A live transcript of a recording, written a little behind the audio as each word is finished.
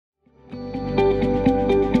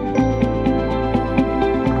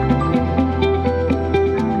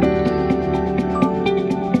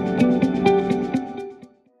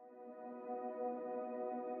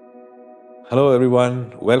Hello,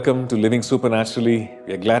 everyone. Welcome to Living Supernaturally.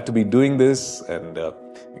 We are glad to be doing this and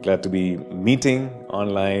glad to be meeting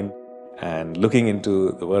online and looking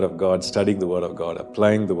into the Word of God, studying the Word of God,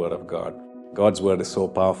 applying the Word of God. God's Word is so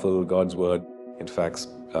powerful. God's Word, in fact,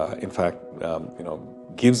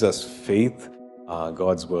 gives us faith.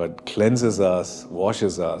 God's Word cleanses us,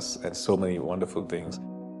 washes us, and so many wonderful things.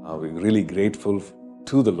 We're really grateful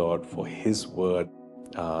to the Lord for His Word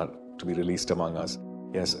to be released among us.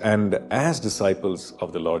 Yes, and as disciples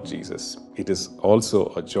of the Lord Jesus, it is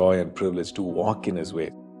also a joy and privilege to walk in His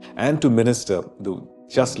way and to minister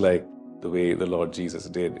just like the way the Lord Jesus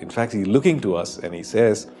did. In fact, He's looking to us and He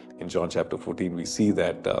says in John chapter 14, we see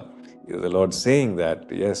that the Lord saying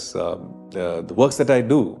that, yes, the works that I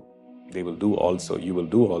do, they will do also, you will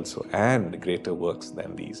do also, and greater works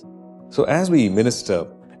than these. So as we minister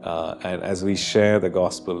and as we share the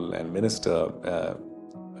gospel and minister,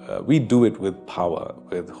 we do it with power,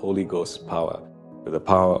 with Holy Ghost power, with the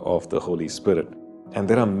power of the Holy Spirit. And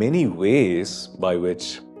there are many ways by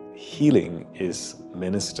which healing is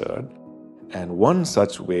ministered. And one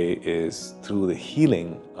such way is through the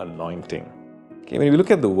healing anointing. Okay, when we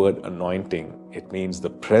look at the word anointing, it means the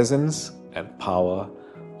presence and power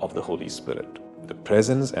of the Holy Spirit. The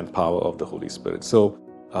presence and power of the Holy Spirit. So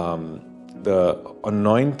the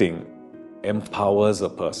anointing empowers a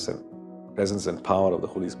person. Presence and power of the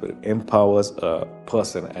Holy Spirit empowers a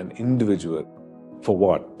person, an individual, for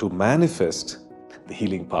what? To manifest the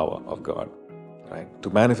healing power of God, right? To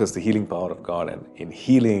manifest the healing power of God and in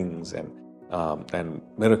healings and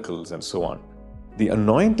miracles and so on. The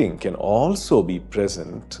anointing can also be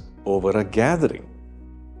present over a gathering,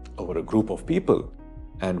 over a group of people,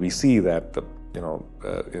 and we see that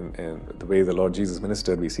in the way the Lord Jesus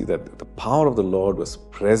ministered, we see that the power of the Lord was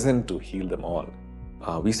present to heal them all.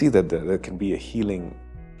 We see that there can be a healing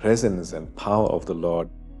presence and power of the Lord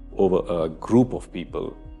over a group of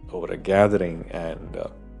people, over a gathering, and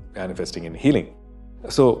manifesting in healing.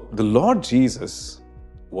 So the Lord Jesus,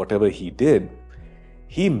 whatever He did,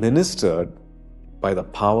 He ministered by the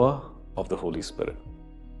power of the Holy Spirit.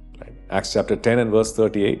 Right? Acts chapter 10 and verse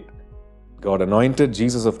 38, God anointed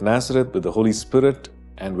Jesus of Nazareth with the Holy Spirit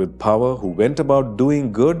and with power, who went about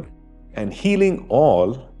doing good and healing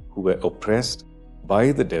all who were oppressed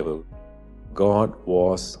by the devil. God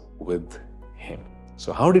was with Him.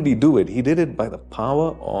 So how did He do it? He did it by the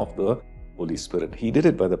power of the Holy Spirit. He did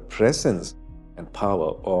it by the presence and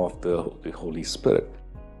power of the Holy Spirit.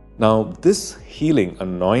 Now, this healing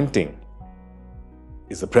anointing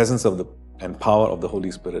is the presence of and power of the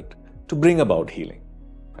Holy Spirit to bring about healing.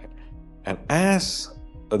 Right? And as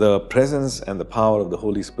the presence and the power of the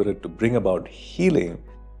Holy Spirit to bring about healing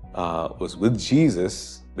was with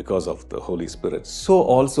Jesus, because of the Holy Spirit, so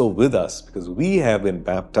also with us, because we have been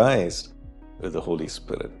baptized with the Holy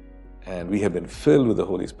Spirit and we have been filled with the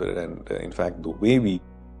Holy Spirit. And in fact, the way we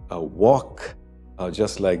walk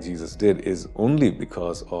just like Jesus did is only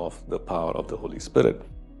because of the power of the Holy Spirit.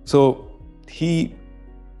 So He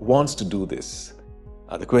wants to do this.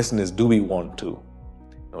 The question is, do we want to?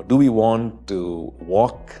 Do we want to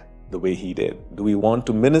walk the way He did? Do we want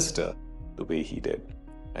to minister the way He did?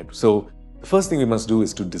 Right? So the first thing we must do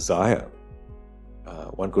is to desire.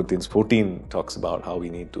 1 Corinthians 14 talks about how we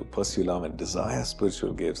need to pursue love and desire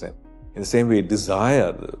spiritual gifts, and in the same way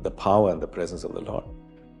desire the power and the presence of the Lord.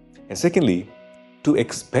 And secondly, to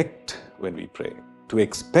expect when we pray, to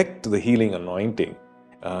expect the healing anointing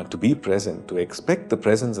to be present, to expect the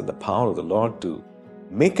presence and the power of the Lord to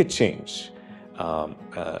make a change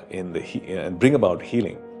and bring about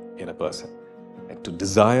healing in a person, and to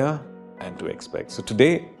desire and to expect. So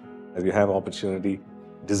today, as you have opportunity,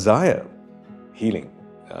 desire healing,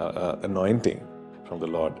 anointing from the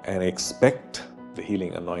Lord, and expect the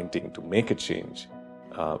healing anointing to make a change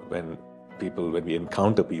when we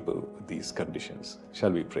encounter people with these conditions.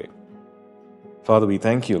 Shall we pray? Father, we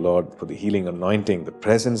thank You, Lord, for the healing anointing, the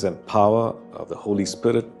presence and power of the Holy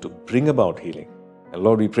Spirit to bring about healing. And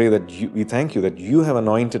Lord, we pray that we thank You that You have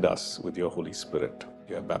anointed us with Your Holy Spirit.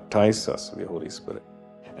 You have baptized us with Your Holy Spirit.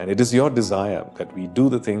 And it is Your desire that we do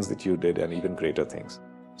the things that You did and even greater things.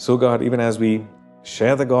 So God, even as we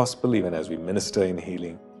share the gospel, even as we minister in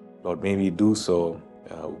healing, Lord, may we do so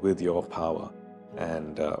with Your power.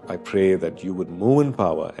 And I pray that You would move in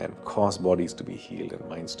power and cause bodies to be healed and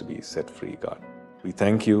minds to be set free, God. We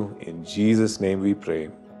thank You. In Jesus' name we pray.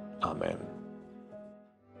 Amen.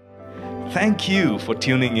 Thank you for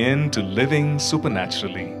tuning in to Living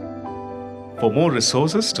Supernaturally. For more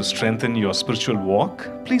resources to strengthen your spiritual walk,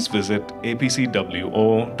 please visit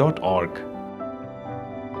apcwo.org.